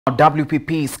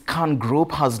WPP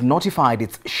Scangroup has notified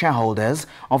its shareholders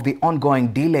of the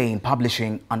ongoing delay in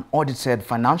publishing unaudited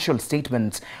financial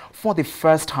statements for the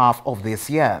first half of this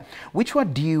year, which were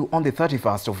due on the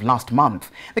 31st of last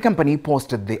month. The company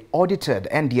posted the audited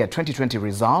end year 2020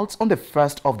 results on the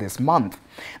 1st of this month.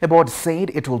 The board said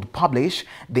it would publish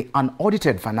the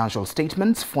unaudited financial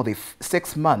statements for the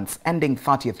 6 months ending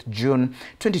 30th June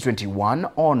 2021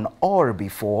 on or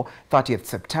before 30th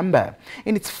September.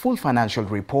 In its full financial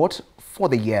report for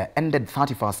the year ended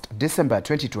 31st December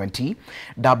 2020,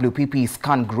 WPP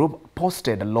Scangroup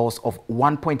posted a loss of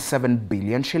 1.7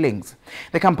 billion shillings.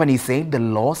 The company said the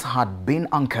loss had been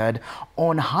anchored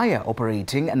on higher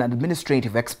operating and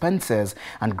administrative expenses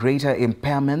and greater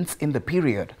impairments in the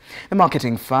period. The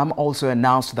marketing firm also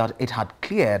announced that it had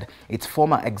cleared its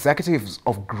former executives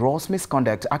of gross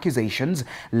misconduct accusations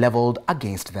leveled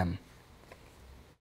against them.